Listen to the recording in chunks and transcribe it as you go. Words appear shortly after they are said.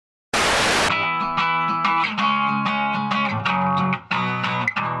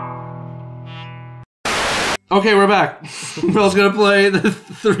Okay, we're back. Mel's gonna play the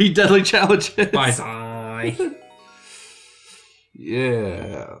 3 deadly challenges. Bye.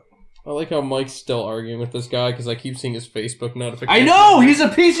 Yeah. I like how Mike's still arguing with this guy because I keep seeing his Facebook notification. I know! He's a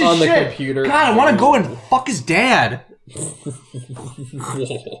piece of on shit! On the computer. God, I want to go and fuck his dad.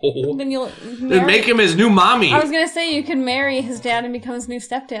 Then you'll Then make him his new mommy. I was gonna say you can marry his dad and become his new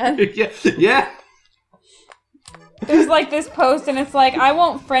stepdad. Yeah. There's like this post and it's like, I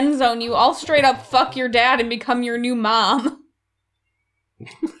won't friend zone you. I'll straight up fuck your dad and become your new mom.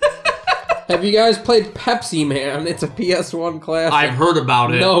 Have you guys played Pepsi Man? It's a PS1 classic. I've heard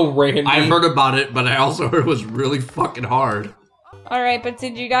about it. No, Randy. I've heard about it, but I also heard it was really fucking hard. Alright, but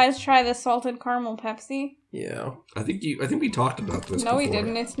did you guys try the salted caramel Pepsi? Yeah. I think we talked about this No, before. we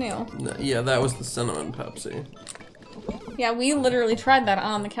didn't. It's new. No, yeah, that was the cinnamon Pepsi. Yeah, we literally tried that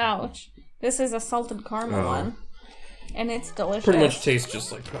on the couch. This is a salted caramel one. And it's delicious. Pretty much tastes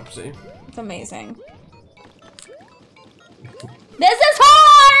just like Pepsi. It's amazing. This is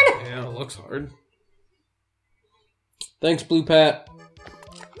hard! Yeah, it looks hard. Thanks, Blue Pat.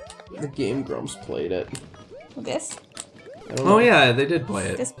 The Game Grumps played it. This? Oh yeah, they did play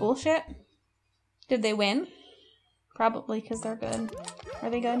it. This bullshit? Did they win? Probably, because they're good. Are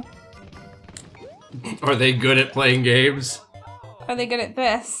they good? Are they good at playing games? Are they good at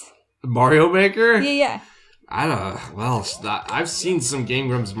this? Mario Maker? Yeah. I don't know. Well, I've seen some Game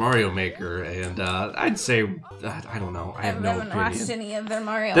Grumps Mario Maker, and I'd say, I don't know. I have no opinion. I haven't watched any of their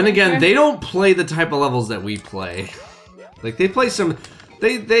Mario Then again, Maker. they don't play the type of levels that we play. Like, they play some...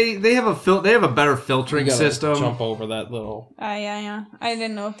 They have a better filtering system. Jump over that little... yeah. I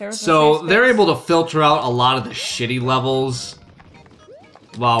didn't know if there was So, they're able to filter out a lot of the shitty levels,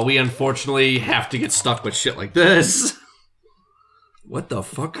 while we unfortunately have to get stuck with shit like this. What the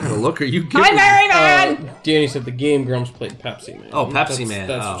fuck kind of look are you giving? Hi, Mary Man! Danny said the Game Grumps played Pepsi Man. Oh, Pepsi Man.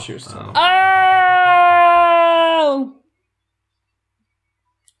 That's what she was saying. Oh!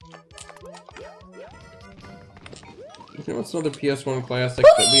 You know what's another PS1 classic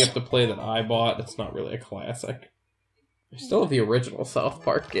that we have to play that I bought? It's not really a classic. I still have the original South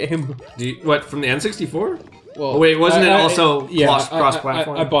Park game. What, from the N64? Well, Oh, wait, wasn't it also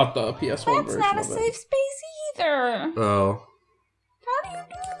cross-platform? I bought the PS1 version That's not a of it. safe space either. Oh. How do you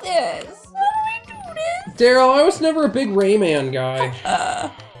do this? How do we do this? Daryl, I was never a big Rayman guy.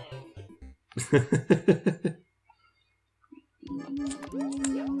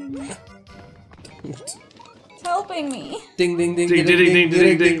 It's helping me. Ding ding ding Ding, ding, ding,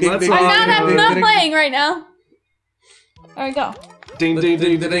 ding, ding, ding. I'm not playing right now. Alright, go. Ding ding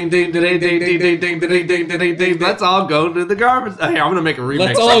ding ding ding ding ding ding ding ding ding ding ding ding. Let's all go to the garbage. Hey, I'm gonna make a remix.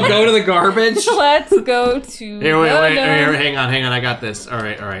 Let's all go to the garbage. Let's go to. Here, wait, here, hang on, I got this. All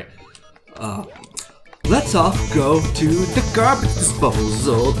right. Let's all go to the garbage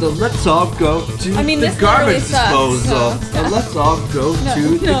disposal. Let's all go to the garbage disposal. Let's all go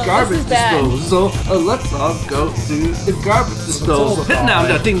to the garbage disposal. Let's all go to the garbage disposal. Hit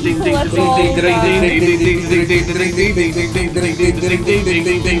now, ding ding ding ding ding ding ding ding ding ding ding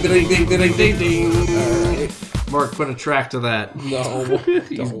ding ding ding. Mark, put a track to that. No,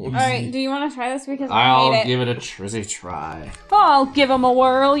 don't. Alright, do you want to try this? Because I'll I hate it. give it a try. Oh, I'll give him a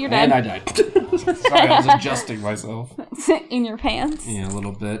whirl. You're dead. And I died. Sorry, I was adjusting myself. In your pants. Yeah, a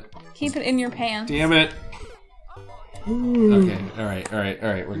little bit. Keep it in your pants. Damn it. Okay, alright,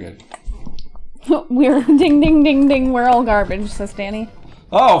 we're good. We're ding ding ding ding, we're all garbage, says Danny.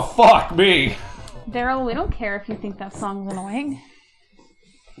 Oh, fuck me. Daryl, we don't care if you think that song's annoying.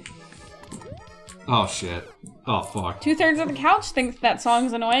 Oh, shit. Oh, fuck. 2/3 of the couch thinks that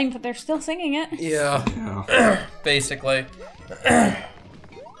song's annoying, but they're still singing it. Yeah. Basically.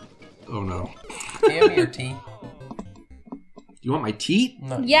 Oh, no. Damn your teeth. You want my teeth?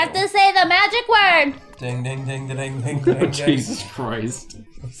 No, You have to say the magic word! Ding ding ding ding ding ding. Jesus Christ.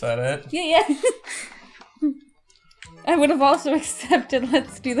 Is that it? Yeah. I would have also accepted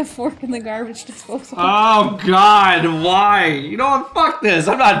let's do the fork in the garbage disposal. Oh, God, why? You know what? Fuck this.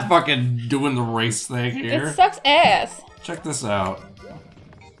 I'm not fucking doing the race thing here. It sucks ass. Check this out.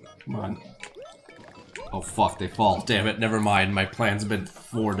 Come on. Oh, fuck, they fall. Damn it, never mind. My plan's been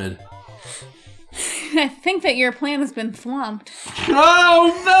thwarted. I think that your plan has been thwomped.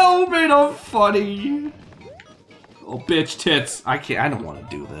 Oh, no, made it funny. Oh, bitch tits. I don't want to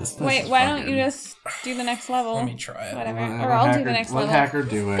do this. Wait, why don't you just do the next level? Let me try it. Whatever. Or I'll do the next level. Let Hacker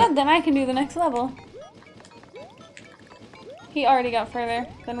do it. Good, then I can do the next level. He already got further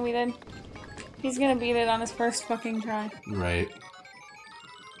than we did. He's gonna beat it on his first fucking try. Right.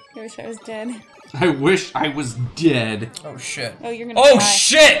 I wish I was dead. I wish I was dead. Oh shit. Oh, you're gonna die.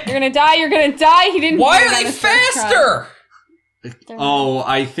 Shit! You're gonna die, you're gonna die! He didn't Why beat it are on they his first try. faster? Oh,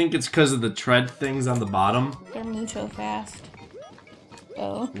 I think it's because of the tread things on the bottom. They're mucho fast.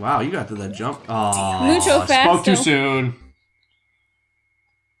 Oh. Wow, you got to that jump. Oh, mucho fast. Spoke too soon.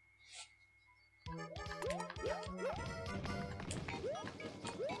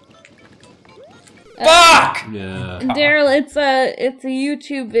 Fuck! Yeah. Daryl, it's a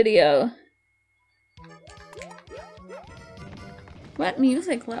YouTube video. What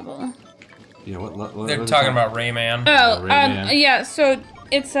music level? Yeah, what They're talking about Rayman. Oh, Rayman. yeah. So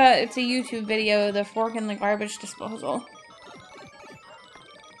it's a YouTube video. The fork in the garbage disposal.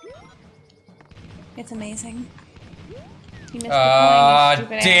 It's amazing. You missed the point, you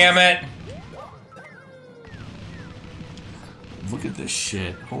stupid damn ass. it! Look at this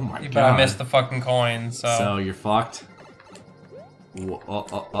shit. Oh my But god. I missed the fucking coin, so. So you're fucked.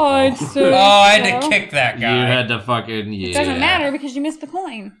 Oh, it's so Oh, I had to kick that guy. You had to fucking It doesn't matter because you missed the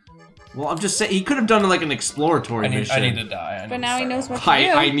coin. Well, I'm just saying he could have done like an exploratory mission. I need to die. But now he knows what to do.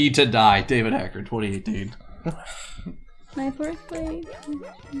 I need to die. David Hacker, 2018. My birthday.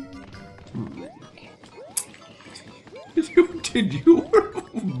 Did you,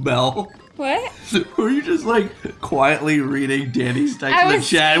 Mel? What? Were you just like quietly reading Danny's text in the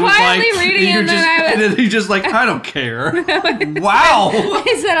chat? I was quietly reading it, and then he just like, I don't care. Wow.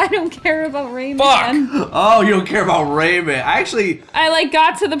 I said I don't care about Rayman. Fuck. Oh, you don't care about Rayman. I like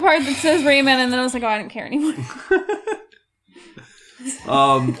got to the part that says Rayman, and then I was like, oh, I don't care anymore.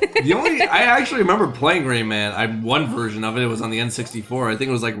 I actually remember playing Rayman. One version of it. It was on the N64. I think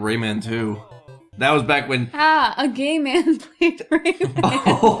it was like Rayman 2. That was back when. Ah, a gay man played Rayman.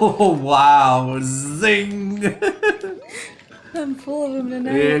 Oh wow! Zing! I'm full of them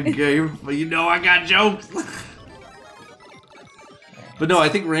tonight. Yeah, you know I got jokes. But no, I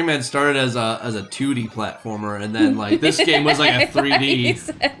think Rayman started as a 2D platformer, and then like this game was like a 3D. He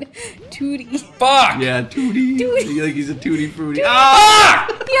said 2D. Fuck! Yeah, 2D. 2D. Like he's a 2D fruity. Ah!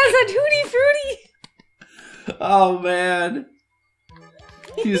 He has a 2D fruity. Oh man.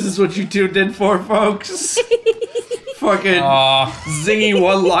 This is what you tuned in for, folks. Fucking zingy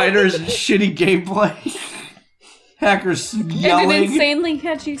one-liners and shitty gameplay. Hackers yelling. And an insanely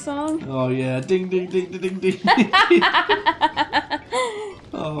catchy song. Oh yeah, ding ding ding ding ding ding.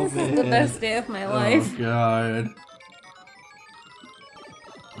 Oh this man, is the best day of my life. Oh god.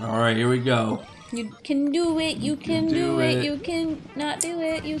 All right, here we go. You can do it. You can do it. You can not do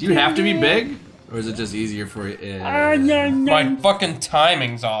it. Do you have to be big? Or is it just easier for you? My fucking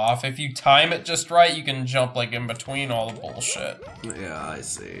timing's off. If you time it just right, you can jump like in between all the bullshit. Yeah, I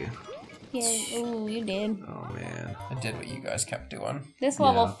see. Yeah, ooh, you did. Oh man. I did what you guys kept doing. This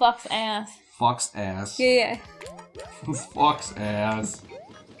level fucks ass. Fucks ass. Yeah. Fucks ass.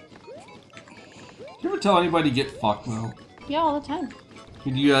 You ever tell anybody to get fucked, Mel? Yeah, all the time.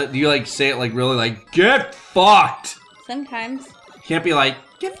 Do you like say it like really like get fucked? Sometimes. You can't be like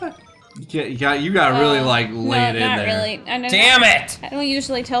get fucked. You gotta really like lay it in not there. Really. Damn it! I don't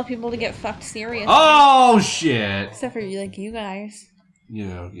usually tell people to get fucked seriously. Oh shit! Except for like you guys.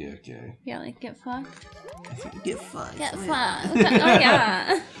 Yeah, okay. Yeah, like get fucked. Get fucked. Get fucked. Oh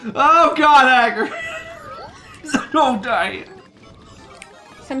yeah. Oh god, Hacker! Don't die.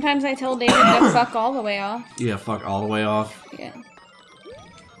 Sometimes I tell David to fuck all the way off. Yeah, fuck all the way off. Yeah.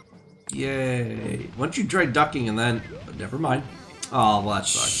 Yay! Why don't you try ducking and then? Never mind. Oh, well that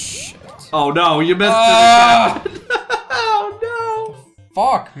sucks. Oh no, you missed it again. Oh no!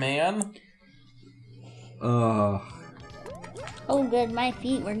 Fuck, man. Oh good, my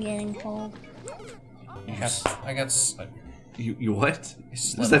feet were getting cold. I got. You what?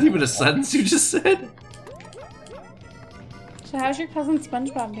 Is that even a sentence you just said? So how's your cousin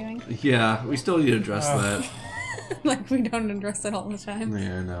SpongeBob doing? Yeah, we still need to address that. Like we don't address it all the time.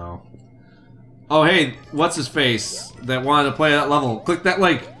 Yeah, I know. Oh hey, what's his face that wanted to play that level? Click that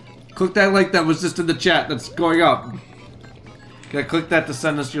link. Click that link that was just in the chat that's going up. Okay, click that to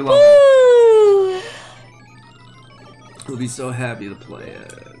send us your level. We'll be so happy to play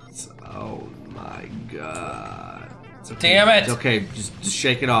it. Oh my god. It's okay. Damn it! It's okay, just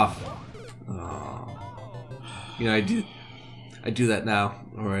shake it off. Oh. You know, I do that now,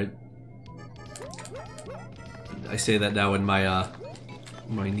 alright? I say that now when my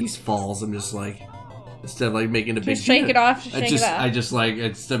niece falls, I'm just like, instead of like making a big deal. Just shake it off, just shake it off. I just like,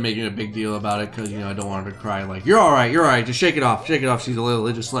 instead of making a big deal about it, because, you know, I don't want her to cry, like, you're alright, just shake it off, She's a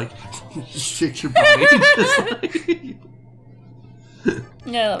little, just like, just shake your body. Just like,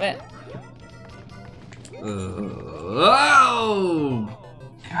 yeah, a little bit. Oh!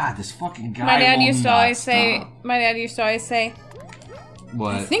 God, this fucking guy. My dad will used to not always stop. say,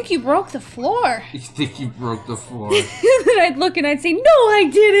 What? I think you broke the floor. You think you broke the floor? Then I'd look and I'd say, no, I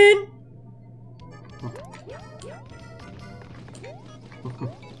didn't.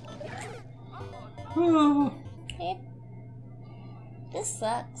 Hey. This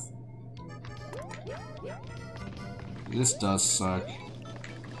sucks. This does suck.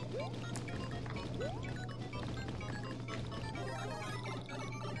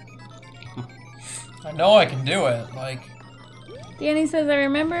 I know I can do it, like... Danny says, I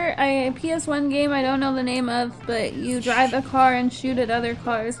remember a PS1 game I don't know the name of, but you drive a car and shoot at other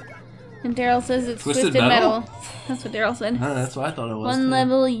cars. And Daryl says it's Twisted Metal. That's what Daryl said. That's what I thought it was. One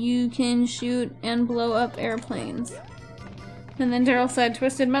level you can shoot and blow up airplanes. And then Daryl said,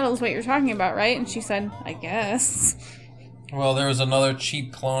 Twisted Metal is what you're talking about, right? And she said, I guess. Well, there was another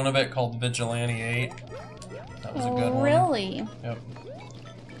cheap clone of it called Vigilante 8. That was a good one. Really? Yep.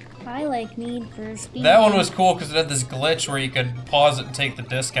 I like Need for Speed. That one was cool because it had this glitch where you could pause it and take the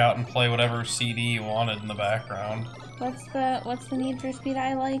disc out and play whatever CD you wanted in the background. What's the Need for Speed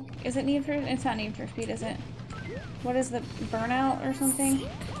I like? Is it Need for... It's not Need for Speed, is it? What is the Burnout or something?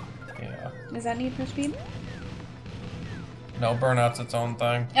 Yeah. Is that Need for Speed? No, Burnout's its own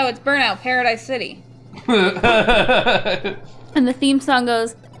thing. Oh, it's Burnout, Paradise City. And the theme song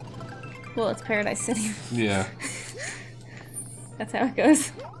goes, well, it's Paradise City. Yeah. That's how it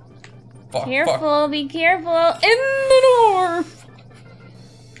goes. Fuck, Careful, fuck. be careful. In the door!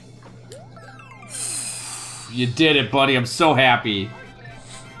 You did it, buddy. I'm so happy.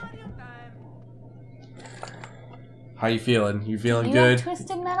 How you feeling? You feeling good? Like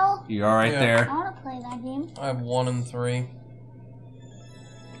Twisted Metal? You all right there? I want to play that game. I have 1 and 3.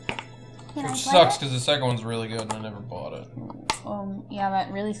 Can I Which play sucks it? because the second one's really good and I never bought it. Yeah,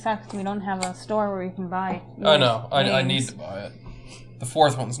 that really sucks. We don't have a store where you can buy I know. I games. need to buy it. The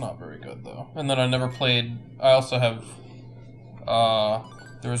 4th one's not very good though. And then I never played. I also have.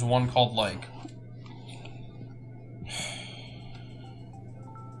 There was one called like.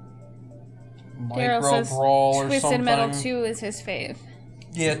 Daryl Micro says Brawl or Twisted something. Metal 2 is his fave.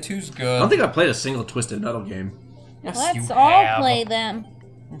 Yeah, 2's good. I don't think I played a single Twisted Metal game. Yes, Let's you all have. play them.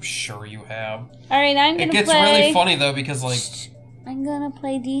 I'm sure you have. Alright, I'm gonna It gets play... really funny though because like. I'm gonna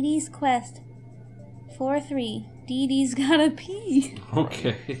play Dee Dee's Quest 4-3. Dee Dee's gotta pee.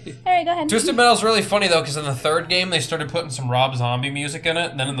 Okay. Alright, go ahead. Twisted Metal's really funny though because in the 3rd game they started putting some Rob Zombie music in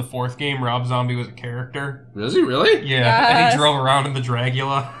it, and then in the 4th game Rob Zombie was a character. Is he really? Yeah, and Yes. he drove around in the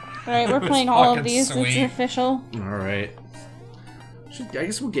Dragula. Alright, we're It was playing all of fucking these. sweet. It's official. All right. I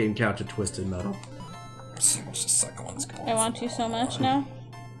guess we'll game count to Twisted Metal. Let's see what's the second one's going. I want you so much now.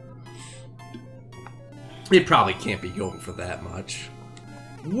 It probably can't be going for that much.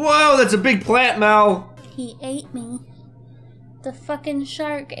 Whoa, that's a big plant, Mel. He ate me. The fucking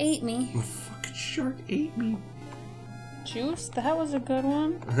shark ate me. The fucking shark ate me. Juice? That was a good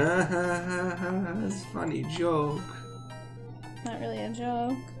one. That's a funny joke. Not really a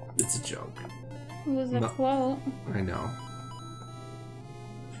joke. It's a joke. It was a No. quote. I know.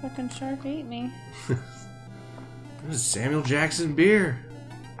 Fucking shark ate me. This is Samuel Jackson beer.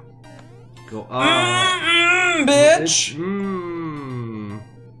 Go Bitch!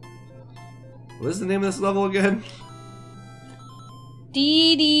 What is the name of this level again?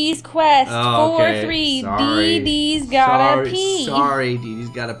 Dee Dee's Quest Oh, okay. 4-3. Sorry. Dee Dee's gotta pee. Sorry, Dee Dee's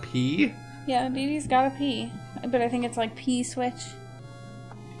gotta pee. Yeah, Dee Dee's gotta pee. But I think it's like pee switch.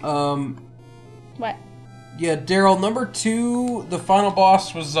 What? Yeah, Daryl, number 2, the final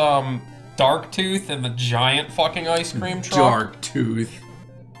boss was, Dark Tooth and the giant fucking ice cream truck. Dark Tooth.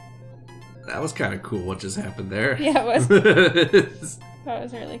 That was kind of cool what just happened there. Yeah, it was. That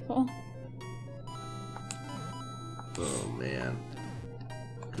was really cool. Oh, man.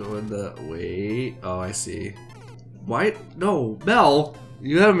 Go in the... Wait. Oh, I see. Why? No, Mel.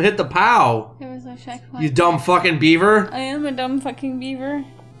 You haven't hit the POW. It was a checkpoint. You dumb fucking beaver. I am a dumb fucking beaver.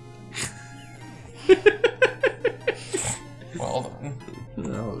 Well then.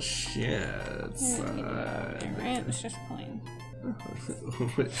 Oh, shit. Right? It's just plain.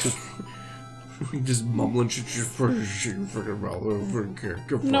 Just mumbling shit freaking relevant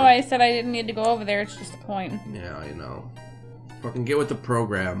character. No, I said I didn't need to go over there. It's just a coin. Yeah, I know. Fucking get with the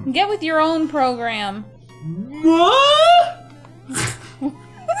program. Get with your own program. What?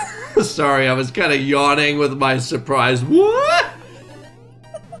 Sorry, I was kind of yawning with my surprise. What?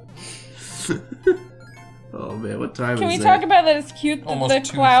 Oh man, what time Can is we it? talk about that it's cute that Almost the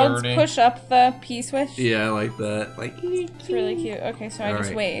clouds 2:30. push up the P switch? Yeah, I like that. Like, It's really cute. Okay, so I All just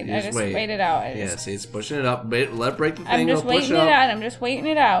right, wait. you I just just wait. wait it out. yeah, see, it's pushing it up. Let it break the thing. I'm just it'll push waiting it up. out. I'm just waiting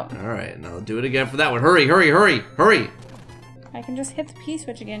it out. All right, now do it again for that one. Hurry, hurry, hurry, hurry! I can just hit the P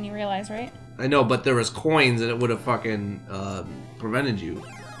switch again, you realize, right? I know, but there was coins and it would have fucking prevented you.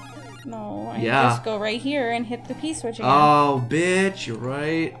 No, I Yeah. just go right here and hit the P switch again. Oh, bitch, you're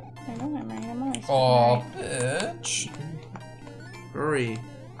right. I know I'm right. I'm always Oh, right. bitch. Hurry,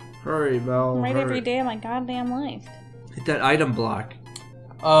 Hurry, Mel. I'm right hurry. every day of my goddamn life. Hit that item block.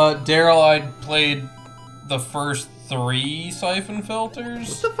 Daryl, I played the first 3 siphon filters.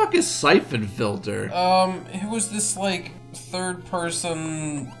 What the fuck is siphon filter? It was this, like,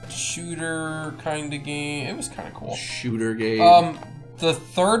 third-person shooter kind of game. It was kind of cool. Shooter game. The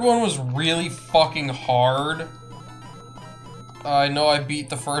third one was really fucking hard. I know I beat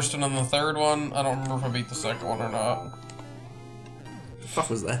the first one and the third one. I don't remember if I beat the second one or not. The fuck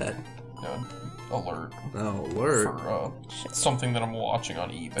was that? Alert. Oh, alert. For, something that I'm watching on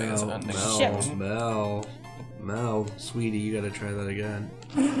eBay is ending. Mel, sweetie, you gotta try that again.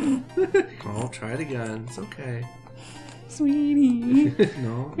 Oh, try it again. It's okay. Sweetie.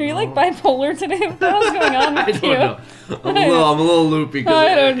 No. Are you like bipolar today? What the hell's going on with I don't know. I'm a little loopy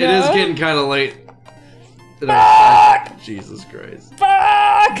because it is getting kind of late. Fuck! Jesus Christ.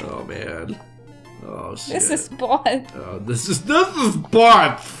 Fuck! Oh man. Oh shit. This is bot. Oh, this is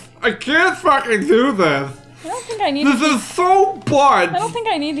bot. I can't fucking do this. I don't think I need This is so bot. I don't think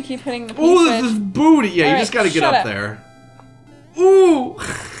I need to keep hitting the Oh, this is booty. Yeah, you All just right, gotta get shut up up. there. Ooh.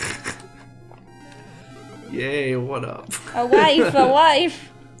 Yay, what up? A wife, a wife.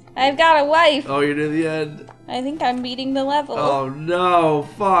 I've got a wife. Oh, you're near the end. I think I'm beating the level. Oh no,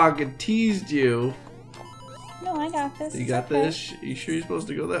 fuck, it teased you. No, I got this. You got this? You sure you're supposed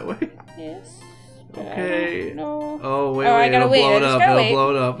to go that way? Yes. Okay. No. Oh, wait, Oh, I wait, gotta it'll wait, blow I it just up, gotta it'll wait. blow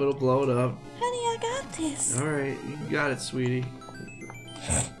it up, it'll blow it up. Honey, I got this. Alright, you got it, sweetie.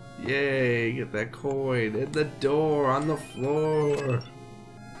 Yay, get that coin in the door, on the floor.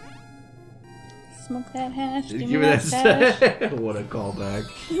 Smoke that hash, give me Give me that stash. that. What a callback.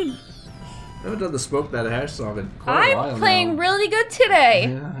 I haven't done the Smoke That Hash song in quite a while I'm playing now. really good today.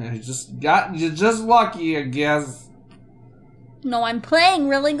 Yeah, you're just lucky, I guess. No, I'm playing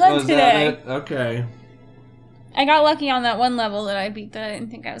really good Oh, is today. that it? Okay. I got lucky on that one level that I beat that I didn't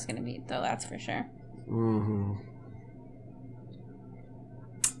think I was gonna beat, though, that's for sure. Mm-hmm.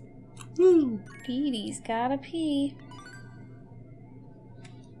 Woo. Petey's gotta pee.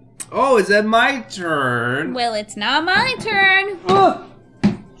 Oh, is that my turn? Well, it's not my turn.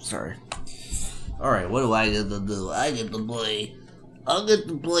 Sorry. Alright, what do I get to do? I get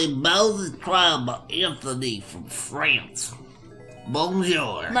to play Bowser's Trial by Anthony from France.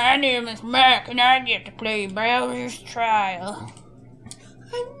 Bonjour. My name is Mark, and I get to play Bowser's Trial.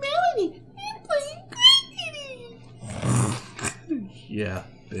 I'm Melanie. I'm playing cricket. Yeah,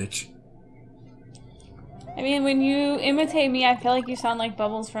 bitch. I mean, when you imitate me, I feel like you sound like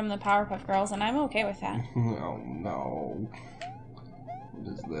Bubbles from the Powerpuff Girls, and I'm okay with that. Oh no.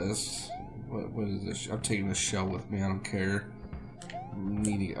 What is this? What is this? I'm taking this shell with me, I don't care.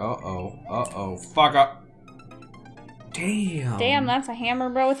 Needy. Uh-oh. Fuck up. Damn. Damn, that's a hammer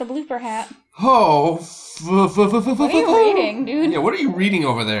bro with a blooper hat. Oh. What are you reading, dude? Yeah, what are you reading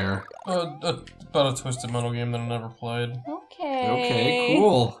over there? About a Twisted Metal game that I never played. Okay. Okay,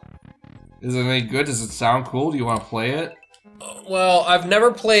 cool. Is it any good? Does it sound cool? Do you want to play it? Well, I've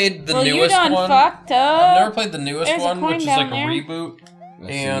never played the newest you done one. fucked up. I've never played the newest There's a one, coin which is down like there. a reboot.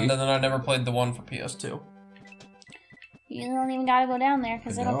 And then I never played the one for PS2. You don't even gotta go down there,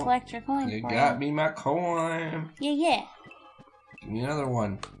 because I it'll don't. collect your coin You for got you. me my coin. Yeah. Give me another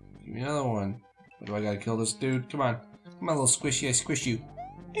one. Give me another one. What do I gotta kill this dude? Come on. Come on, little squishy. I squish you.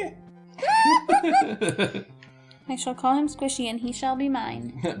 I shall call him Squishy, and he shall be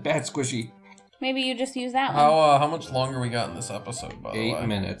mine. Bad squishy. Maybe you just use that one. How much longer we got in this episode, by the way? 8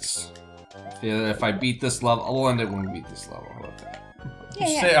 minutes. Yeah, if I beat this level, I'll end it when we beat this level. How about that? Yeah,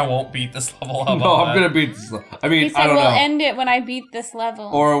 You yeah. say I won't beat this level. How No, about I'm that? gonna beat this level. I mean, He said I don't we'll know. end it when I beat this level.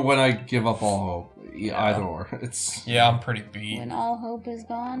 Or when I give up all hope. Yeah. Either or. It's Yeah, I'm pretty beat. When all hope is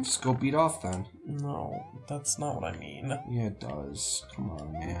gone. just go beat off then. No, that's not what I mean. Yeah, it does. Come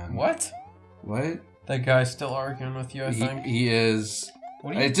on, man. What? What? That guy's still arguing with you, I think. He is.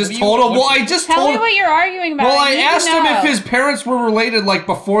 What I just told him. Well, I just Tell told me him. what you're arguing about. Well, I need to asked him if know. his parents were related, like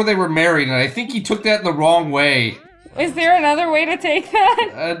before they were married, and I think he took that the wrong way. Is there another way to take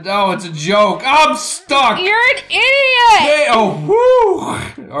that? No, it's a joke. I'm stuck. You're an idiot! Hey, oh,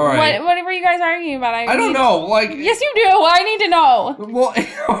 woo! All right. What were you guys arguing about? I don't know. Like. Yes, you do. I need to know. Well,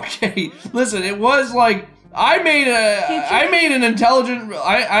 okay. Listen, it was like I made an intelligent.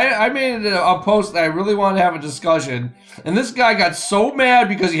 I made a post that I really wanted to have a discussion, and this guy got so mad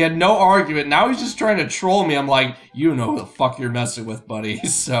because he had no argument. Now he's just trying to troll me. I'm like, you know who the fuck you're messing with, buddy.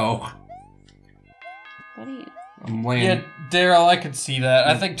 So. What are you? I'm laying. Yeah, Daryl, I could see that.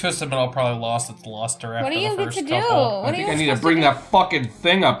 I think Twisted Metal probably lost its luster after What do you the get first to do? couple. I think I need to bring that fucking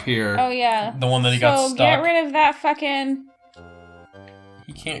thing up here. Oh yeah. The one that he got So stuck. get rid of that fucking.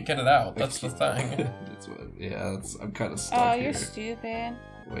 He can't get it out. That's the thing. That's what. Yeah, I'm kind of stuck Oh, here. you're stupid.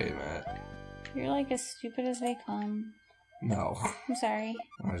 Wait a minute. You're like as stupid as they come. No. I'm sorry.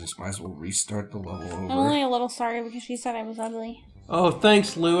 I just might as well restart the level over. I'm only a little sorry because she said I was ugly. Oh,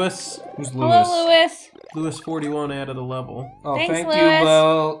 thanks, Lewis. Who's Lewis? Hello, Lewis. Lewis41 added a level. Oh, Thanks, thank Lewis. you,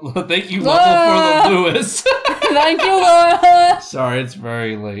 Well. Thank you, level for the Lewis. Thank you, Lewis. Sorry, it's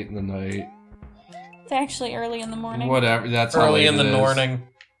very late in the night. It's actually early in the morning. Whatever, that's how Early late in the it is. morning.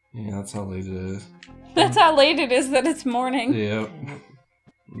 Yeah, that's how late it is. That's how late it is that it's morning. Yep.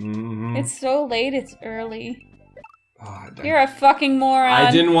 Mm-hmm. It's so late, it's early. Oh, You're a fucking moron. I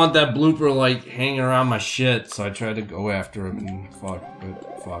didn't want that blooper like hanging around my shit, so I tried to go after him and fuck.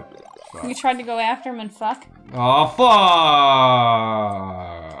 You tried to go after him and fuck? Oh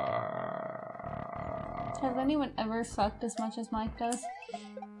fuck! Has anyone ever fucked as much as Mike does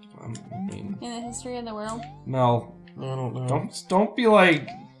I mean, in the history of the world? no. I don't know. Don't be like.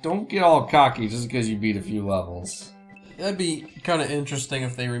 Don't get all cocky just because you beat a few levels. That'd be kind of interesting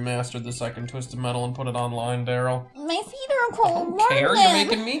if they remastered the second Twisted Metal and put it online, Daryl. My feet are cold. I don't care, you're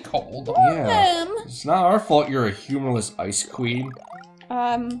making me cold. Yeah. It's not our fault you're a humorless ice queen.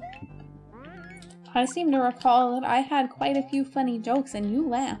 I seem to recall that I had quite a few funny jokes and you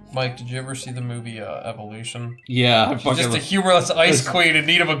laughed. Mike, did you ever see the movie Evolution? Yeah, I She's fucking. just a humorless ice queen in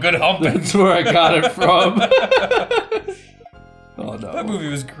need of a good humping. That's where I got it from. Oh no. That movie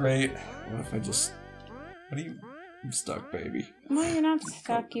was great. What if I just. What do you... I'm stuck, baby. No, you're not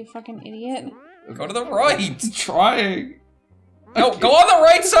stuck, you fucking idiot. Go to the right. I'm trying. No, go on the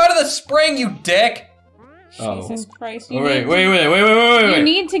right side of the spring, you dick. Oh. Jesus Christ. Oh, wait. You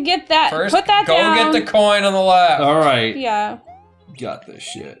need to get that. First, put that go down. get the coin on the left. Alright. Yeah. Got this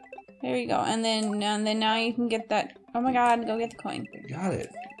shit. There you go. And then now you can get that. Oh my god, go get the coin. Got it.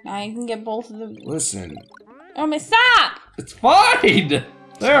 Now you can get both of them. Listen. Oh my, stop! It's fine!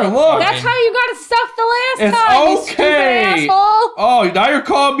 There, look! That's how you got stuff the last It's time, you okay. stupid asshole! Oh, now you're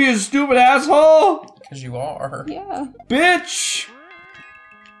calling me a stupid asshole? Because you are. Yeah. Bitch!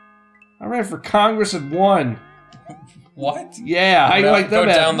 I ran for Congress and won. What? Yeah, how you like that? Go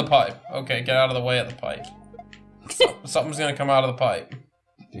down the pipe. Okay, get out of the way of the pipe. Something's gonna come out of the pipe.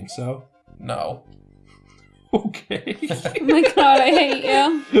 You think so? No. Okay. Oh my god, I hate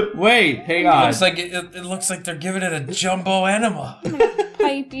you. Wait, hang on. It looks like they're giving it a jumbo enema.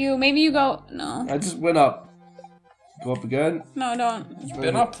 Pipe you. Maybe you go. No. I just went up. Go up again? No, don't. You've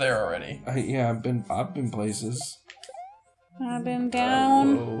been up there already. Yeah, I've been places. I've been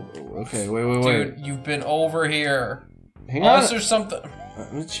down. Whoa. Okay, wait. Dude, you've been over here. Hang Unless on. there's something.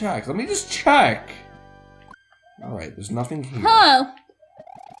 Let me check. Let me just check. Alright, there's nothing here. Huh.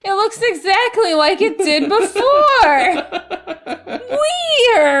 It looks exactly like it did before.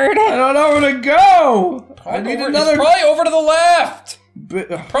 Weird. I don't know where to go. I need another. It's probably over to the left.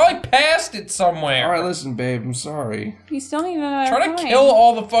 Probably past it somewhere. Alright, listen, babe. I'm sorry. You still need another Try to coin. kill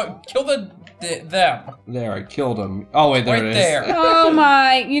all the kill them. There, I killed him. Oh wait, there Right it is. there. Oh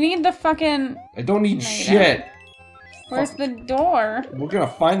my! You need the fucking. I don't need No, you shit. Where's the door? We're gonna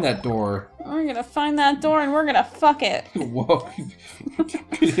find that door. We're gonna find that door and we're gonna fuck it. Whoa.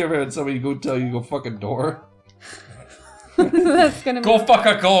 You ever had somebody go tell you to go fuck a door? That's gonna be. Go fuck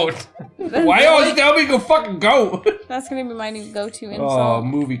a goat. Why always tell me to go fucking go? That's gonna be my new go-to insult. Oh,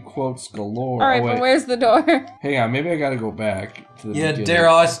 movie quotes galore. Alright, Oh, wait. but where's the door? Hang on, maybe I gotta go back to the Yeah, beginning.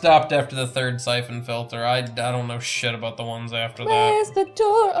 Daryl, I stopped after the third siphon filter. I don't know shit about the ones after that. Where's the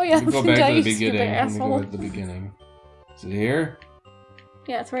door? Oh yeah, Let me go back to the you beginning. stupid Let me go asshole. back to the beginning. Is it here?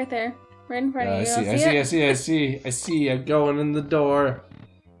 Yeah, it's right there. Right in front of I you. see, it? I see. I'm going in the door.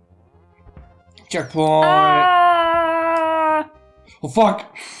 Checkpoint. Ah! Oh,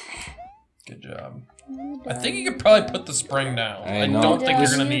 fuck. Good job. I think you could probably put the spring down. I know. don't think You're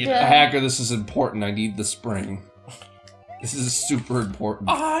you're gonna need A it. hacker, this is important. I need the spring. This is super important.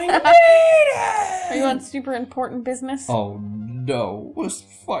 I need it! Are you on super important business? Oh no, what's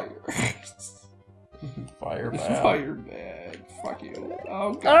fire? Fire bad. Fire bad. Fuck you.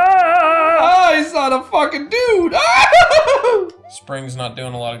 Oh god. Ah! Oh, he's not a fucking dude! Ah! Spring's not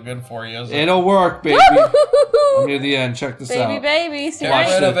doing a lot of good for you, is it? It'll work, baby. I'm near the end. Check this Baby, out. baby, see Get right?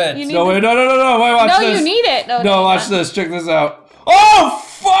 rid of it. You need No, the- wait, no. Wait, watch No, this. you need it. No, watch this. Check this out. Oh,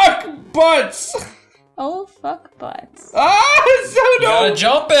 fuck butts! Oh, fuck butts. Ah, so You gotta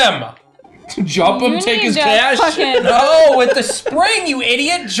jump him! Jump him, You take need his to cash. fucking- No, with the spring, you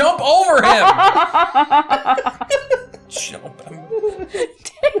idiot! Jump over him! Jump him.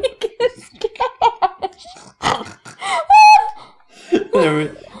 Take his cash.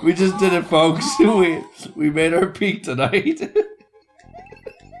 There, we just did it, folks. We made our peak tonight.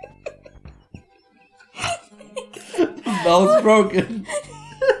 Bell's broken.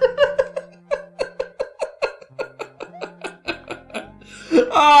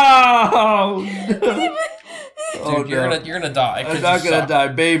 Oh! Dude, you're gonna die. I'm not gonna die,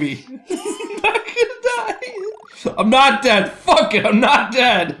 baby. I'm not gonna die. I'm not dead. Fuck it, I'm not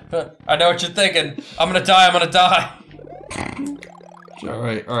dead. I know what you're thinking. I'm gonna die, I'm gonna die.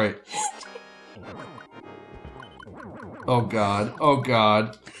 Alright, alright. Oh god, oh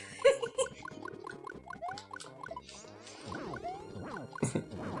god.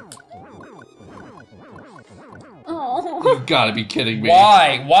 Oh. You gotta be kidding me.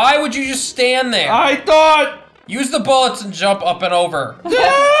 Why? Why would you just stand there? I thought... Use the bullets and jump up and over. Dude.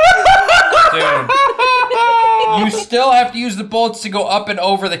 You still have to use the bullets to go up and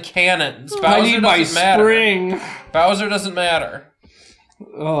over the cannons. Bowser I need my spring. Bowser doesn't matter.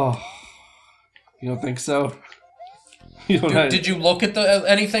 Oh. You don't think so? Did you look at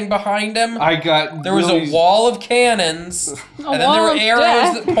anything behind him? I got... There was a wall of cannons, and then there were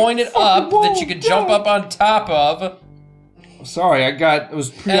arrows that pointed up that you could jump up on top of. Sorry, I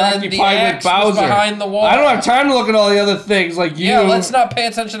was preoccupied with Bowser. Was behind the wall. I don't have time to look at all the other things like you. Yeah, let's not pay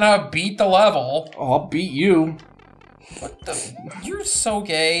attention to how I beat the level. Oh, I'll beat you. What the? You're so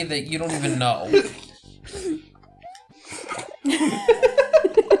gay that you don't even know.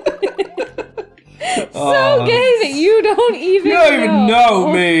 So gay that you don't even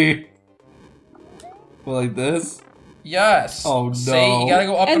know me. Well, like this? Yes. Oh no. See, you gotta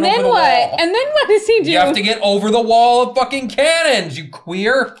go up and over the wall. And then what does he do? You have to get over the wall of fucking cannons, you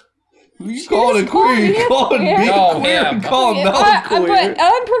queer. You calling it queer? You calling me queer? I'm calling Mel queer. But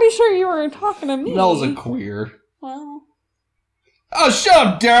I'm pretty sure you were talking to me. Mel's a queer. Well. Oh, shut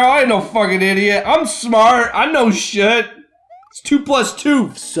up, Daryl. I ain't no fucking idiot. I'm smart. I know shit. It's 2 +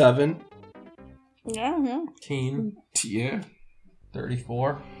 2. 7. Yeah. 18. Yeah.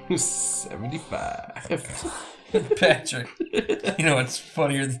 34. 75. Patrick, you know what's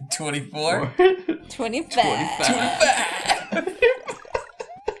funnier than 24? 25.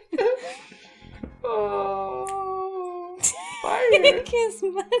 Oh, fire. Kiss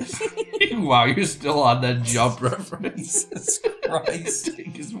Mushy. Wow, you're still on that jump reference. Jesus Christ.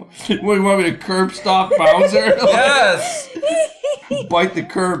 What, you want me to curb stop Bowser? Yes! Bite the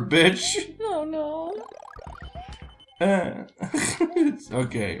curb, bitch. Oh no.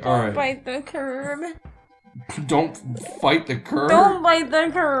 Okay, alright. Don't bite the curb. Don't fight the curb? Don't bite the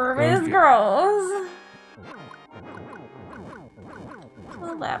curb. Okay. It's gross.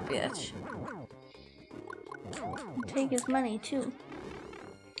 Kill that bitch. Take his money too.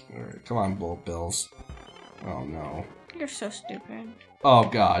 Alright, come on, Bullet Bills. Oh no. You're so stupid. Oh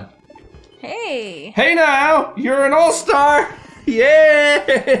god. Hey! Hey now! You're an all-star! Yeah!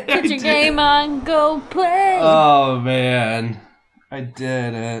 Get your game on, go play! Oh man. I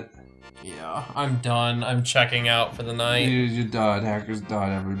did it. Yeah, I'm done. I'm checking out for the night. You're done. Hacker's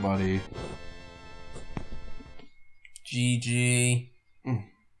done, everybody. GG.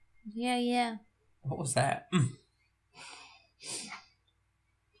 Yeah. What was that?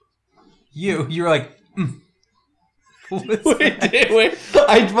 You were like, Wait.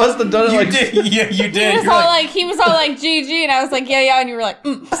 I must have done it like... Yeah, you did. He was all like GG, and I was like, yeah, and you were like,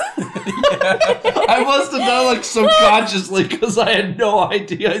 I must have done it like subconsciously, because I had no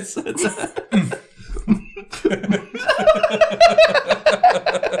idea I said that.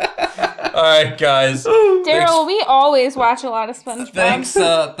 Alright, guys. Daryl, we always watch a lot of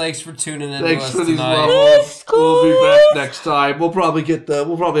SpongeBob. Thanks for tuning in. Thanks to for us these tonight. levels. We'll be back next time. We'll probably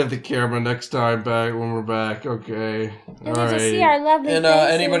have the camera next time back when we're back. Okay. Alright. See our lovely And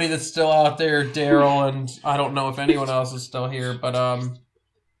faces. anybody that's still out there, Daryl, and I don't know if anyone else is still here, but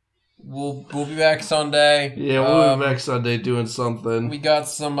we'll be back Sunday. Yeah, we'll be back Sunday doing something. We got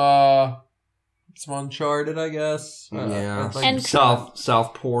some Uncharted, I guess. Yeah. And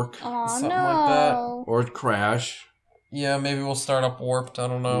South Pork. Oh something no. like that. Or Crash. Yeah, maybe we'll start up Warped. I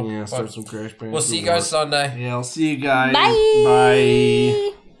don't know. Yeah, start some Crash Bandicoot. We'll see you guys Sunday. Yeah, I'll see you guys. Bye.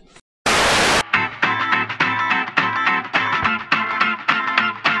 Bye.